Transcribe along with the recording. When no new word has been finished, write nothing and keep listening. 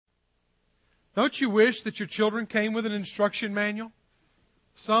Don't you wish that your children came with an instruction manual?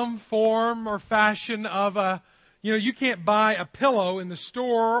 Some form or fashion of you can't buy a pillow in the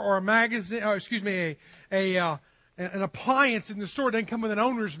store or a magazine, an appliance in the store. It doesn't come with an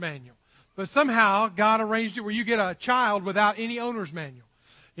owner's manual. But somehow God arranged it where you get a child without any owner's manual.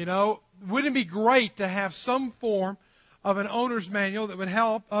 Wouldn't it be great to have some form of an owner's manual that would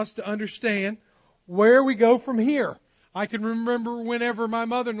help us to understand where we go from here? I can remember whenever my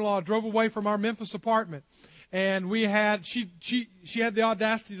mother-in-law drove away from our Memphis apartment, and she had the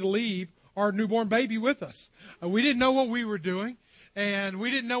audacity to leave our newborn baby with us. We didn't know what we were doing, and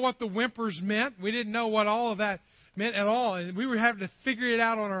we didn't know what the whimpers meant. We didn't know what all of that meant at all, and we were having to figure it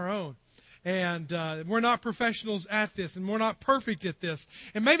out on our own. And we're not professionals at this, and we're not perfect at this.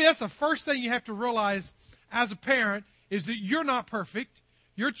 And maybe that's the first thing you have to realize as a parent is that you're not perfect.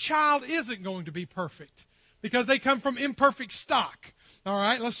 Your child isn't going to be perfect because they come from imperfect stock. All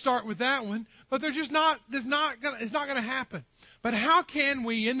right, let's start with that one. But it's not going to happen. But how can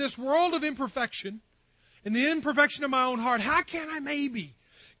we, in this world of imperfection, in the imperfection of my own heart, how can I maybe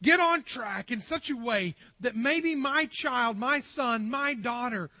get on track in such a way that maybe my child, my son, my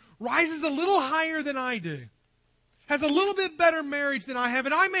daughter rises a little higher than I do, has a little bit better marriage than I have,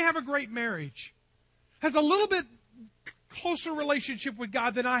 and I may have a great marriage, has a little bit closer relationship with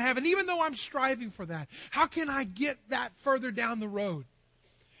God than I have, and even though I'm striving for that, how can I get that further down the road?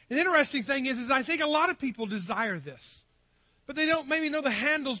 And the interesting thing is I think a lot of people desire this, but they don't maybe know the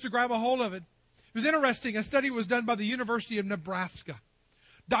handles to grab a hold of it. It was interesting. A study was done by the University of Nebraska.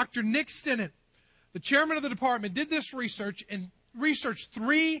 Dr. Nick Stinnett, the chairman of the department, did this research and researched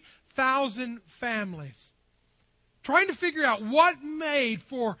 3,000 families, trying to figure out what made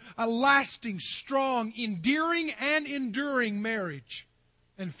for a lasting, strong, endearing, and enduring marriage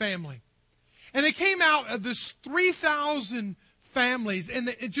and family. And they came out of this 3,000 families,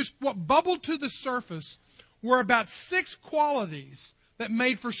 and what bubbled to the surface were about 6 qualities that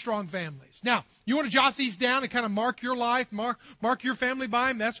made for strong families. Now, you want to jot these down and kind of mark your life, mark your family by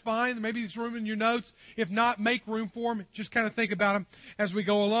them, that's fine. Maybe there's room in your notes. If not, make room for them. Just kind of think about them as we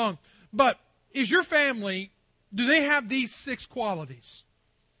go along. But is your family, do they have these 6 qualities?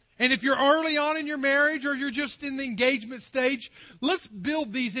 And if you're early on in your marriage or you're just in the engagement stage, let's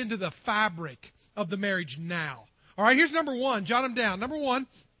build these into the fabric of the marriage now. All right, here's number 1. Jot them down. Number 1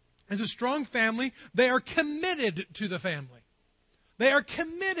 is a strong family. They are committed to the family. They are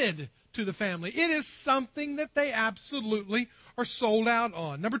committed to the family. It is something that they absolutely are sold out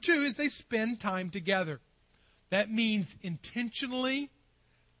on. Number 2 is they spend time together. That means intentionally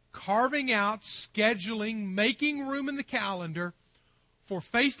carving out, scheduling, making room in the calendar for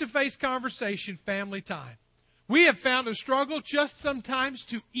face-to-face conversation, family time. We have found a struggle just sometimes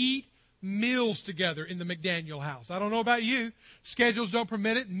to eat meals together in the McDaniel house. I don't know about you. Schedules don't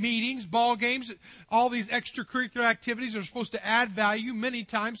permit it. Meetings, ball games, all these extracurricular activities are supposed to add value. Many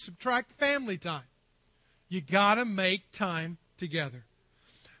times subtract family time. You got to make time together.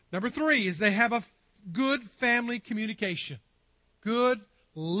 Number 3 is they have a good family communication. Good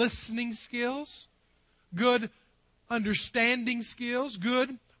listening skills. Good understanding skills.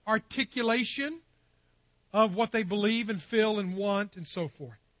 Good articulation of what they believe and feel and want and so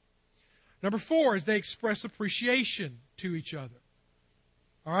forth. Number 4 is they express appreciation to each other.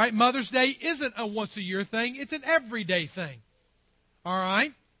 All right, Mother's Day isn't a once-a-year thing. It's an everyday thing. All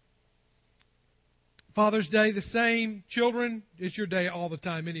right? Father's Day, the same. Children, it's your day all the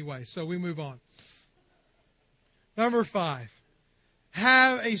time anyway, so we move on. Number 5,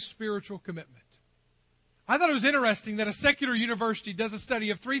 have a spiritual commitment. I thought it was interesting that a secular university does a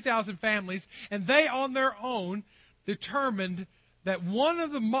study of 3,000 families, and they on their own determined that one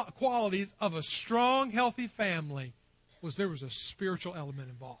of the qualities of a strong, healthy family was there was a spiritual element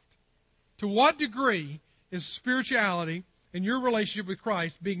involved. To what degree is spirituality in your relationship with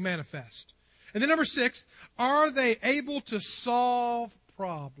Christ being manifest? And then number 6, are they able to solve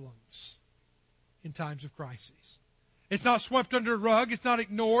problems in times of crises? It's not swept under the rug. It's not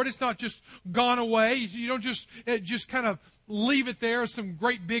ignored. It's not just gone away. You don't just kind of leave it there as some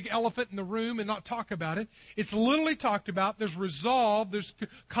great big elephant in the room and not talk about it. It's literally talked about. There's resolve. There's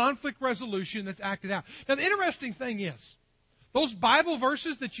conflict resolution that's acted out. Now, the interesting thing is, those Bible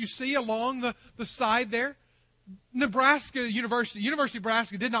verses that you see along the side there, University of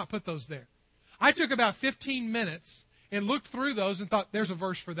Nebraska did not put those there. I took about 15 minutes and looked through those and thought, there's a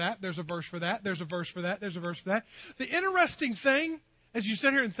verse for that, there's a verse for that, there's a verse for that, there's a verse for that. The interesting thing, as you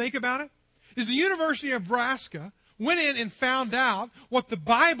sit here and think about it, is the University of Nebraska went in and found out what the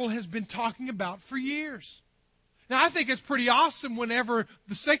Bible has been talking about for years. Now, I think it's pretty awesome whenever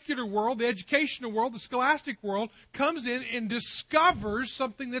the secular world, the educational world, the scholastic world comes in and discovers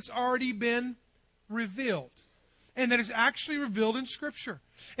something that's already been revealed, and that is actually revealed in Scripture.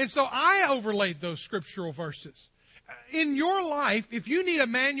 And so I overlaid those scriptural verses. In your life, if you need a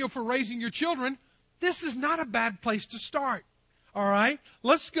manual for raising your children, this is not a bad place to start. All right?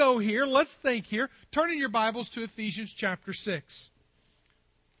 Let's go here. Let's think here. Turn in your Bibles to Ephesians chapter 6.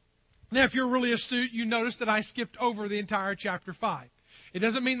 Now, if you're really astute, you notice that I skipped over the entire chapter 5. It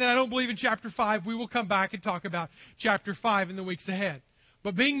doesn't mean that I don't believe in chapter 5. We will come back and talk about chapter 5 in the weeks ahead.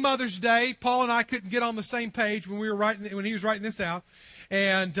 But being Mother's Day, Paul and I couldn't get on the same page when he was writing this out,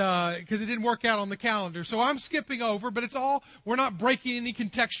 and because it didn't work out on the calendar. So I'm skipping over, but we're not breaking any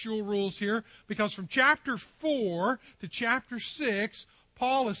contextual rules here, because from chapter 4 to chapter 6,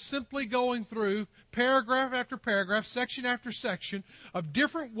 Paul is simply going through paragraph after paragraph, section after section, of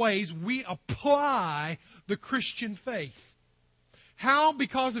different ways we apply the Christian faith. How,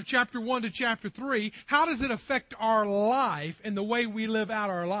 because of chapter 1 to chapter 3, how does it affect our life and the way we live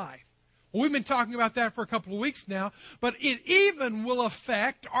out our life? Well, we've been talking about that for a couple of weeks now, but it even will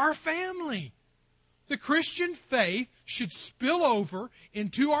affect our family. The Christian faith should spill over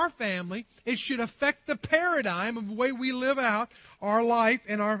into our family. It should affect the paradigm of the way we live out our life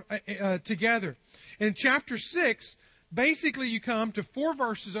and our together. And in chapter 6, basically you come to 4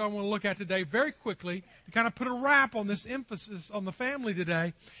 verses I want to look at today very quickly to kind of put a wrap on this emphasis on the family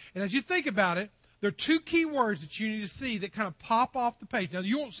today. And as you think about it, there are 2 key words that you need to see that kind of pop off the page. Now,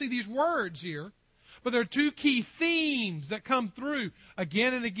 you won't see these words here, but there are 2 key themes that come through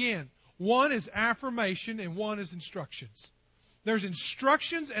again and again. One is affirmation and one is instructions. There's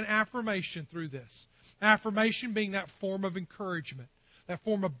instructions and affirmation through this. Affirmation being that form of encouragement, that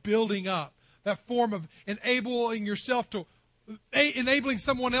form of building up, that form of enabling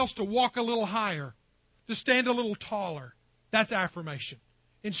someone else to walk a little higher, to stand a little taller. That's affirmation.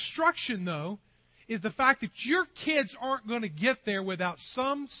 Instruction, though, is the fact that your kids aren't going to get there without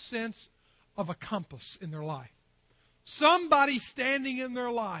some sense of a compass in their life. Somebody standing in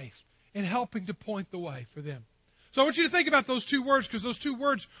their life and helping to point the way for them. So I want you to think about those 2 words, because those 2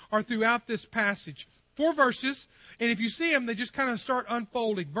 words are throughout this passage. 4 verses, and if you see them, they just kind of start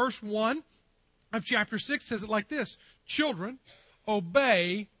unfolding. Verse 1 of chapter 6 says it like this: Children,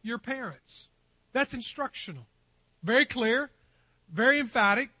 obey your parents. That's instructional. Very clear, very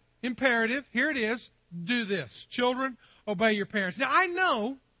emphatic, imperative. Here it is. Do this. Children, obey your parents. Now, I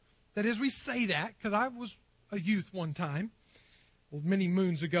know that as we say that, because I was a youth one time, many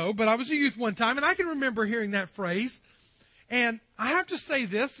moons ago, but I was a youth one time, and I can remember hearing that phrase. And I have to say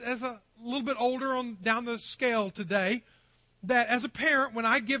this, as a little bit older on down the scale today, that as a parent, when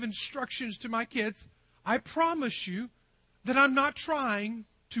I give instructions to my kids, I promise you that I'm not trying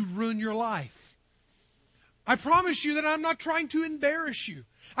to ruin your life. I promise you that I'm not trying to embarrass you.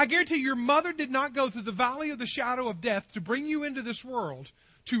 I guarantee your mother did not go through the valley of the shadow of death to bring you into this world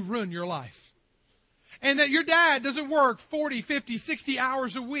to ruin your life. And that your dad doesn't work 40, 50, 60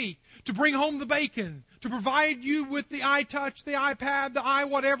 hours a week to bring home the bacon, to provide you with the iTouch, the iPad, the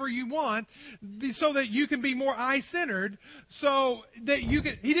whatever you want, so that you can be more I-centered, so that you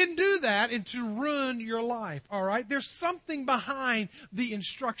can. He didn't do that and to ruin your life, all right? There's something behind the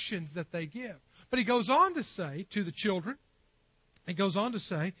instructions that they give. But he goes on to say to the children, he goes on to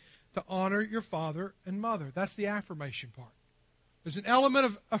say to honor your father and mother. That's the affirmation part. There's an element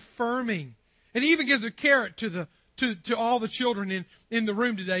of affirming. And he even gives a carrot to all the children in the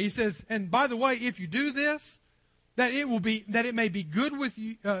room today. He says, and by the way, if you do this, that it may be good with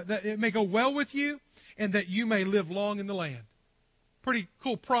you, that it may go well with you, and that you may live long in the land. Pretty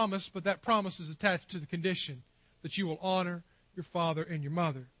cool promise, but that promise is attached to the condition that you will honor your father and your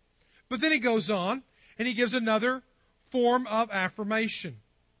mother. But then he goes on, and he gives another form of affirmation.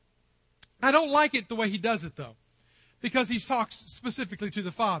 I don't like it the way he does it, though, because he talks specifically to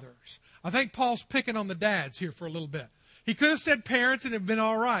the fathers. I think Paul's picking on the dads here for a little bit. He could have said parents and it would have been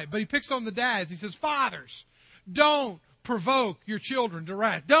all right, but he picks on the dads. He says, fathers, don't provoke your children to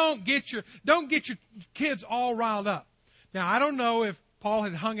wrath. Don't get your kids all riled up. Now, I don't know if Paul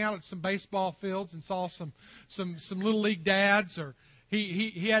had hung out at some baseball fields and saw some little league dads, or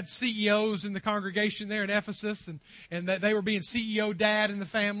he had CEOs in the congregation there in Ephesus, and that they were being CEO dad in the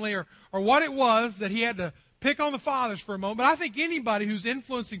family, or what it was that he had to pick on the fathers for a moment. But I think anybody who's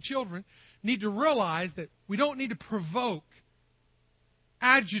influencing children need to realize that we don't need to provoke,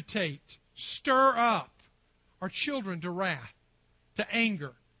 agitate, stir up our children to wrath, to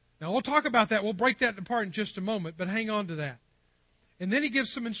anger. Now, we'll talk about that. We'll break that apart in just a moment, but hang on to that. And then he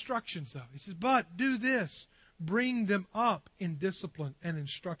gives some instructions, though. He says, but do this. Bring them up in discipline and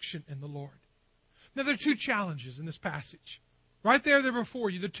instruction in the Lord. Now, there are two challenges in this passage. Right there, they're before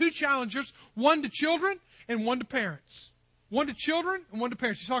you. The two challenges, one to children and one to parents. One to children and one to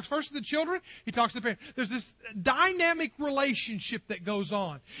parents. He talks first to the children, he talks to the parents. There's this dynamic relationship that goes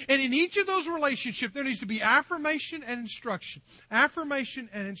on. And in each of those relationships, there needs to be affirmation and instruction. Affirmation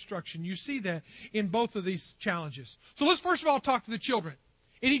and instruction. You see that in both of these challenges. So let's first of all talk to the children.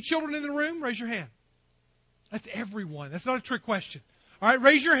 Any children in the room? Raise your hand. That's everyone. That's not a trick question. All right,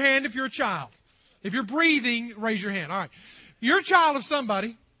 raise your hand if you're a child. If you're breathing, raise your hand. All right. You're a child of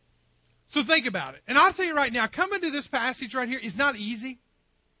somebody. So think about it. And I'll tell you right now, coming to this passage right here is not easy.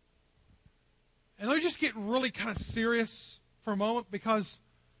 And let me just get really kind of serious for a moment, because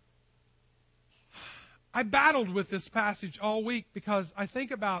I battled with this passage all week, because I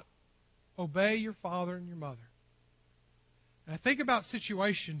think about obey your father and your mother. And I think about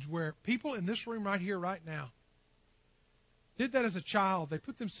situations where people in this room right here, right now, did that as a child. They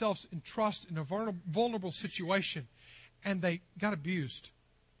put themselves in trust in a vulnerable situation, and they got abused.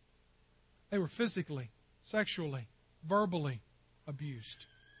 They were physically, sexually, verbally abused.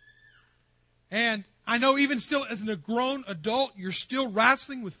 And I know even still as a grown adult, you're still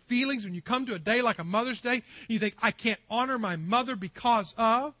wrestling with feelings when you come to a day like a Mother's Day. And you think, I can't honor my mother because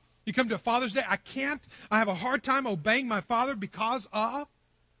of. You come to a Father's Day, I have a hard time obeying my father because of.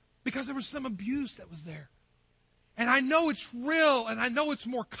 Because there was some abuse that was there. And I know it's real, and I know it's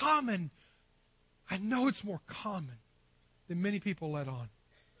more common. I know it's more common than many people let on.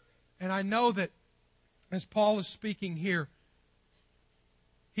 And I know that as Paul is speaking here,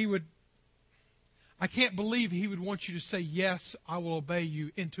 I can't believe he would want you to say, yes, I will obey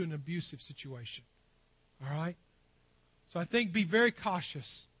you, into an abusive situation. All right? So I think be very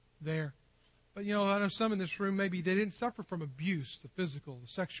cautious there. But, I know some in this room, maybe they didn't suffer from abuse, the physical, the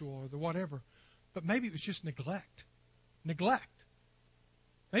sexual, or the whatever. But maybe it was just neglect. Neglect.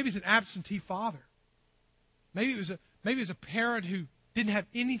 Maybe it's an absentee father. Maybe it was a parent who didn't have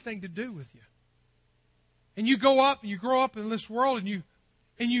anything to do with you. And you go up and you grow up in this world,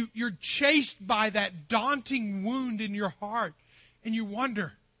 and you're chased by that daunting wound in your heart, and you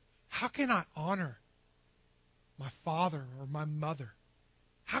wonder, how can I honor my father or my mother?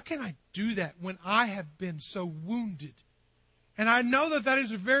 How can I do that when I have been so wounded? And I know that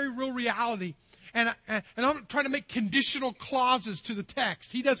is a very real reality. And I'm not trying to make conditional clauses to the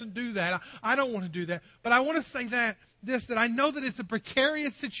text. He doesn't do that. I don't want to do that. But I want to say that I know that it's a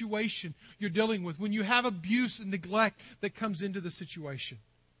precarious situation you're dealing with when you have abuse and neglect that comes into the situation.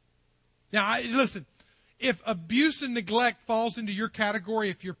 Now, listen, if abuse and neglect falls into your category,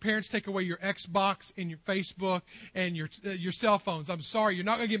 if your parents take away your Xbox and your Facebook and your cell phones, I'm sorry, you're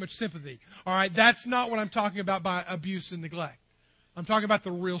not going to get much sympathy. All right, that's not what I'm talking about by abuse and neglect. I'm talking about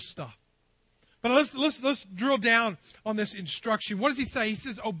the real stuff. But let's drill down on this instruction. What does he say? He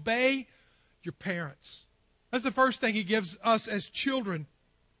says, obey your parents. That's the first thing he gives us as children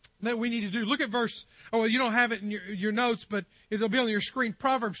that we need to do. Look at you don't have it in your notes, but it'll be on your screen.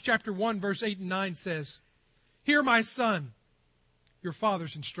 Proverbs chapter 1, verse 8 and 9 says, hear, my son, your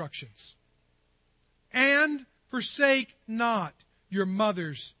father's instructions, and forsake not your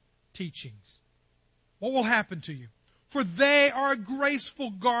mother's teachings. What will happen to you? For they are a graceful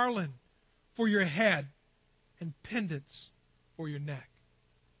garland for your head and pendants for your neck.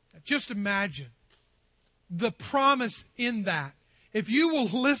 Now, just imagine the promise in that. If you will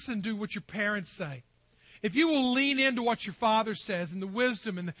listen to what your parents say, if you will lean into what your father says and the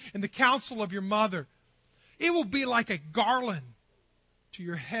wisdom and the counsel of your mother, it will be like a garland to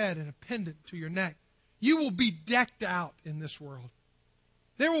your head and a pendant to your neck. You will be decked out in this world.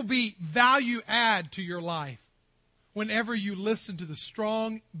 There will be value add to your life whenever you listen to the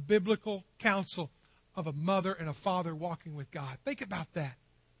strong biblical counsel of a mother and a father walking with God. Think about that.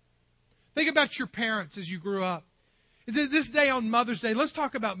 Think about your parents as you grew up. This day on Mother's Day, let's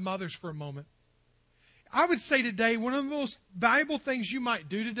talk about mothers for a moment. I would say today, one of the most valuable things you might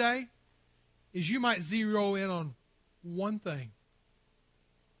do today is you might zero in on one thing.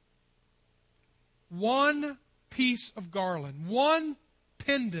 One piece of garland, one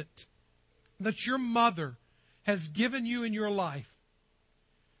pendant that your mother has given you in your life,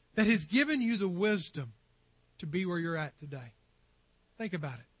 that has given you the wisdom to be where you're at today. Think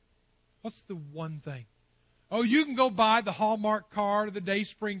about it. What's the one thing? Oh, you can go buy the Hallmark card or the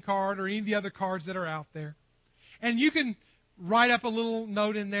Dayspring card or any of the other cards that are out there. And you can write up a little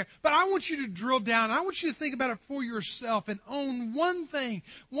note in there. But I want you to drill down. I want you to think about it for yourself and own one thing,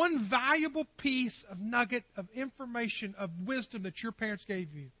 one valuable piece of nugget of information, of wisdom that your parents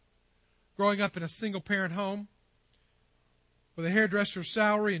gave you. Growing up in a single-parent home with a hairdresser's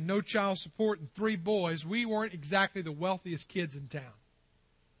salary and no child support and 3 boys, we weren't exactly the wealthiest kids in town.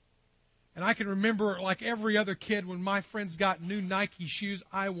 And I can remember, like every other kid, when my friends got new Nike shoes,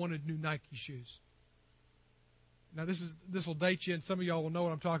 I wanted new Nike shoes. Now, this will date you, and some of y'all will know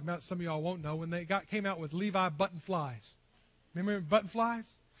what I'm talking about. Some of y'all won't know. When they came out with Levi button flies. Remember button flies?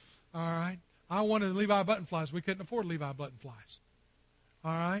 All right. I wanted Levi button flies. We couldn't afford Levi button flies.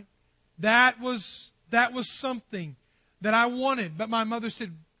 All right. That was something that I wanted, but my mother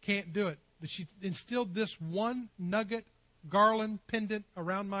said, can't do it. But she instilled this one nugget garland pendant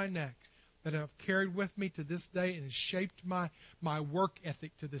around my neck that I've carried with me to this day and has shaped my work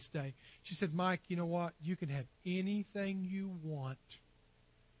ethic to this day. She said, Mike, you know what? You can have anything you want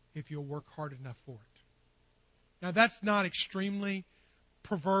if you'll work hard enough for it. Now, that's not extremely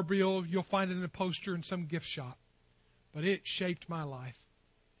proverbial. You'll find it in a poster in some gift shop. But it shaped my life.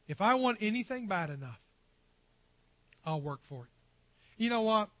 If I want anything bad enough, I'll work for it. You know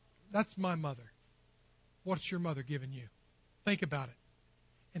what? That's my mother. What's your mother giving you? Think about it.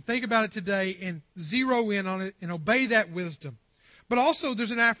 And think about it today and zero in on it and obey that wisdom. But also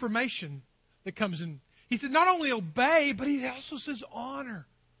there's an affirmation that comes in. He said not only obey, but he also says honor.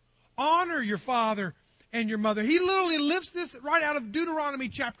 Honor your father and your mother. He literally lifts this right out of Deuteronomy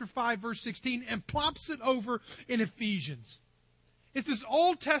chapter 5, verse 16 and plops it over in Ephesians. It's this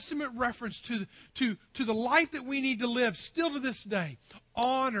Old Testament reference to the life that we need to live still to this day.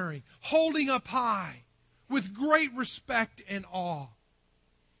 Honoring, holding up high, with great respect and awe.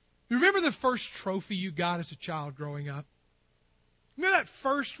 Remember the first trophy you got as a child growing up? Remember that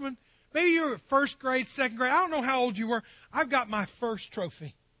first one? Maybe you were first grade, second grade. I don't know how old you were. I've got my first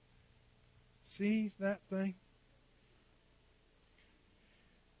trophy. See that thing?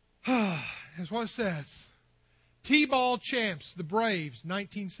 That's what it says. T-ball champs, the Braves,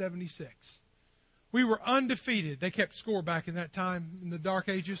 1976. We were undefeated. They kept score back in that time in the dark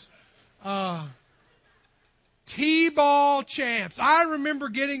ages. T-ball champs. I remember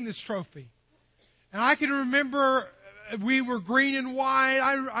getting this trophy. And I can remember we were green and white.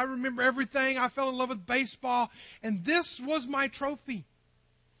 I remember everything. I fell in love with baseball. And this was my trophy.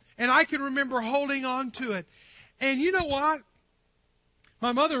 And I can remember holding on to it. And you know what?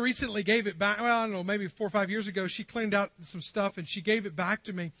 My mother recently gave it back. Well, I don't know, maybe 4 or 5 years ago. She cleaned out some stuff and she gave it back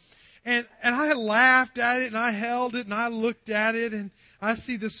to me. And I laughed at it and I held it and I looked at it and I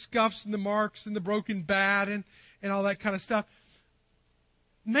see the scuffs and the marks and the broken bat and all that kind of stuff.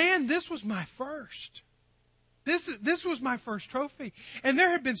 Man, this was my first. This was my first trophy. And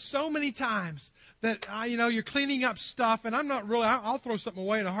there have been so many times that, you're cleaning up stuff and I'm not really, I'll throw something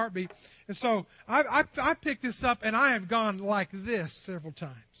away in a heartbeat. And so I picked this up and I have gone like this several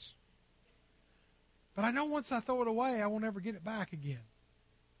times. But I know once I throw it away, I won't ever get it back again.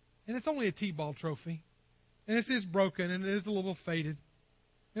 And it's only a T-ball trophy. And it is broken and it is a little faded.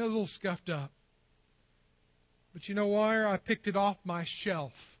 It was a little scuffed up. But you know why? I picked it off my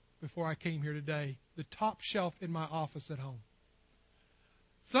shelf before I came here today. The top shelf in my office at home.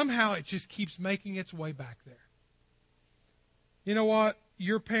 Somehow it just keeps making its way back there. You know what?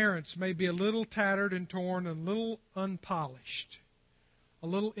 Your parents may be a little tattered and torn, a little unpolished, a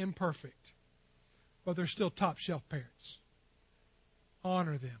little imperfect, but they're still top shelf parents.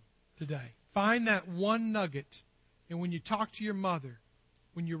 Honor them today. Find that one nugget, and when you talk to your mother,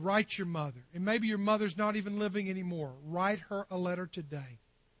 when you write your mother, and maybe your mother's not even living anymore, write her a letter today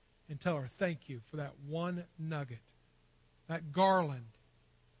and tell her thank you for that one nugget, that garland,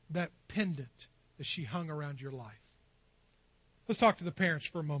 that pendant that she hung around your life. Let's talk to the parents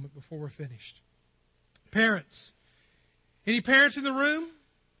for a moment before we're finished. Parents. Any parents in the room?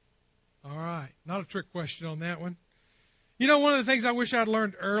 All right. Not a trick question on that one. You know, one of the things I wish I'd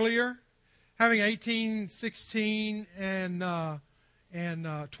learned earlier, having 18, 16, and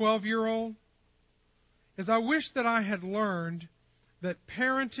 12-year-old, is I wish that I had learned that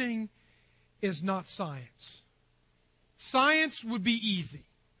parenting is not science. Science would be easy.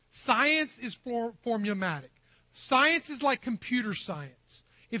 Science is formulatic. Science is like computer science.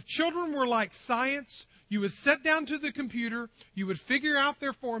 If children were like science, you would sit down to the computer, you would figure out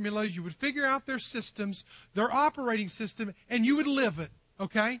their formulas, you would figure out their systems, their operating system, and you would live it,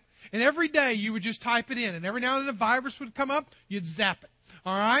 okay? And every day you would just type it in, and every now and then a virus would come up, you'd zap it,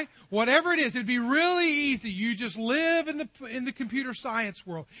 all right? Whatever it is, it'd be really easy. You just live in the computer science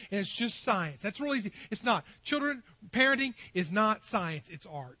world, and it's just science. That's really easy. It's not. Parenting is not science, it's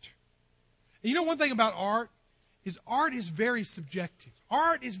art. And you know one thing about art is very subjective.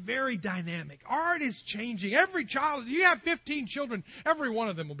 Art is very dynamic. Art is changing. Every child, you have 15 children, every one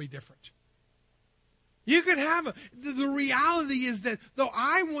of them will be different. You could have the reality is that though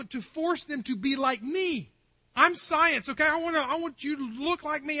I want to force them to be like me, I'm science, okay? I want you to look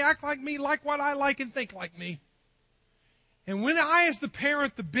like me, act like me, like what I like, and think like me. And when I, as the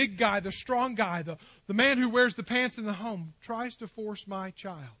parent, the big guy, the strong guy, the man who wears the pants in the home, tries to force my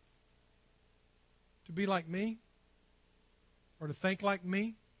child to be like me or to think like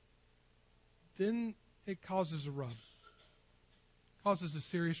me, then it causes a rub. It causes a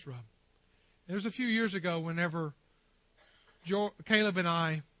serious rub. And it was a few years ago whenever Caleb and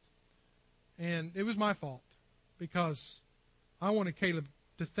I, and it was my fault because I wanted Caleb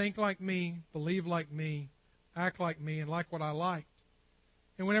to think like me, believe like me, act like me, and like what I liked.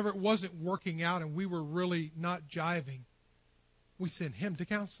 And whenever it wasn't working out and we were really not jiving, we sent him to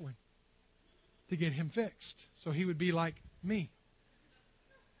counseling to get him fixed so he would be like me.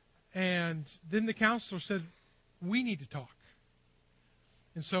 And then the counselor said, we need to talk.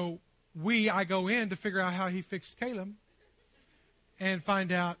 And so I go in to figure out how he fixed Caleb and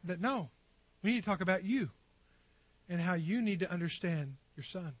find out that no, we need to talk about you and how you need to understand your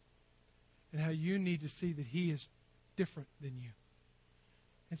son and how you need to see that he is different than you.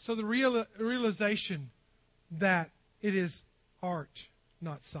 And so the realization that it is art,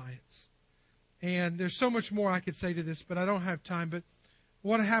 not science. And there's so much more I could say to this, but I don't have time. But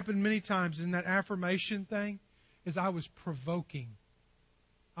what happened many times in that affirmation thing is I was provoking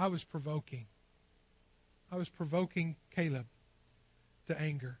Caleb to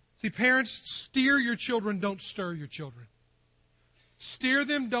anger. See, parents, steer your children, don't stir your children. Steer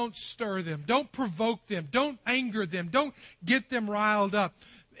them, don't stir them. Don't provoke them. Don't anger them. Don't get them riled up.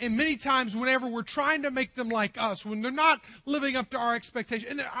 And many times whenever we're trying to make them like us, when they're not living up to our expectations,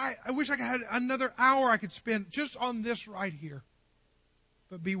 and I wish I had another hour I could spend just on this right here.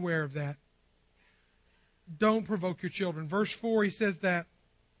 But beware of that. Don't provoke your children. Verse 4, he says that.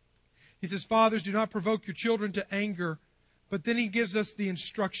 He says, fathers, do not provoke your children to anger. But then he gives us the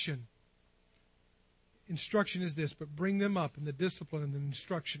instruction. Instruction is this, but bring them up in the discipline and the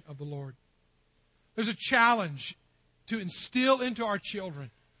instruction of the Lord. There's a challenge to instill into our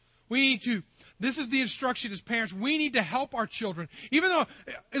children. We need to, this is the instruction as parents, we need to help our children. Even though,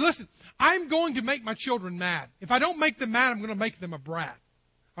 listen, I'm going to make my children mad. If I don't make them mad, I'm going to make them a brat.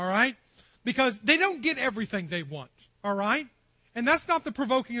 All right? Because they don't get everything they want. All right? And that's not the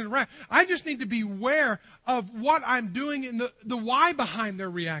provoking of the wrath. I just need to be aware of what I'm doing and the why behind their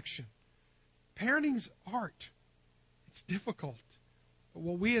reaction. Parenting's art. It's difficult. But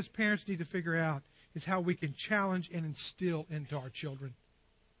what we as parents need to figure out is how we can challenge and instill into our children.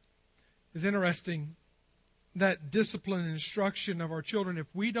 It's interesting that discipline and instruction of our children, if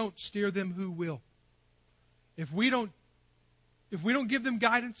we don't steer them, who will? If we don't give them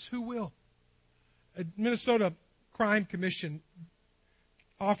guidance, who will? A Minnesota Crime Commission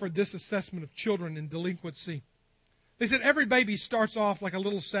offered this assessment of children in delinquency. They said every baby starts off like a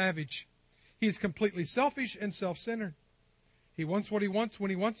little savage. He is completely selfish and self-centered. He wants what he wants when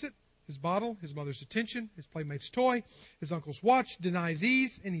he wants it. His bottle, his mother's attention, his playmate's toy, his uncle's watch. Deny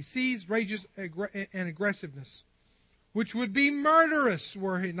these, and he sees rages and aggressiveness, which would be murderous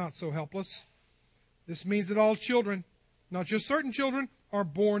were he not so helpless. This means that all children, not just certain children, are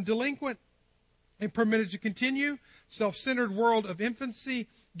born delinquent and permitted to continue. Self-centered world of infancy,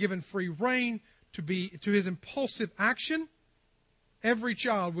 given free rein to his impulsive action. Every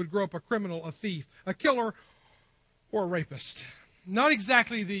child would grow up a criminal, a thief, a killer, or a rapist. Not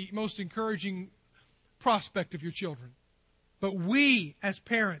exactly the most encouraging prospect of your children. But we, as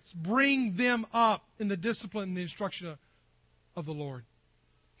parents, bring them up in the discipline and the instruction of the Lord.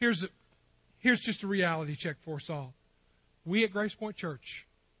 Here's just a reality check for us all. We at Grace Point Church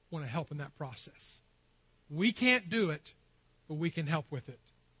want to help in that process. We can't do it, but we can help with it.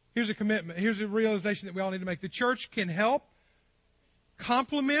 Here's a commitment. Here's a realization that we all need to make. The church can help,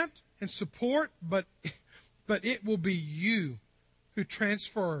 complement, and support, but it will be you who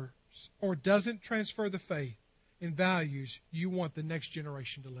transfers or doesn't transfer the faith and values you want the next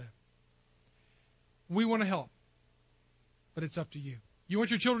generation to live. We want to help, but it's up to you. You want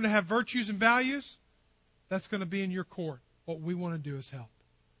your children to have virtues and values? That's going to be in your court. What we want to do is help.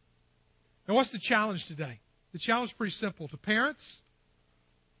 Now, what's the challenge today? The challenge is pretty simple. To parents,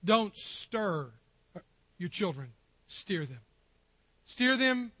 don't stir your children. Steer them. Steer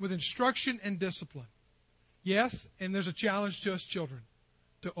them with instruction and discipline. Yes, and there's a challenge to us children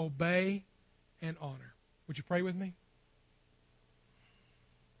to obey and honor. Would you pray with me?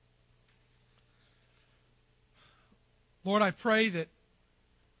 Lord, I pray that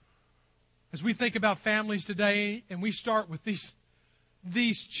as we think about families today and we start with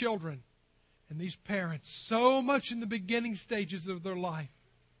these children and these parents, so much in the beginning stages of their life,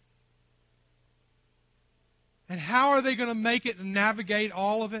 and how are they going to make it and navigate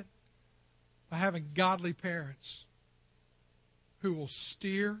all of it? By having godly parents who will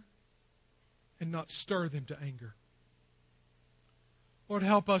steer and not stir them to anger. Lord,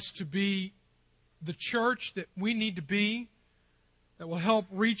 help us to be the church that we need to be, that will help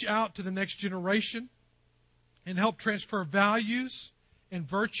reach out to the next generation and help transfer values and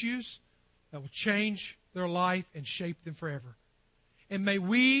virtues that will change their life and shape them forever. And may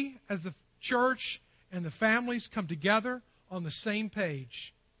we, as the church and the families, come together on the same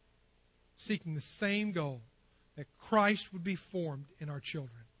page, seeking the same goal, that Christ would be formed in our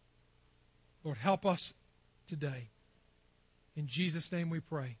children. Lord, help us today. In Jesus' name we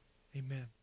pray. Amen.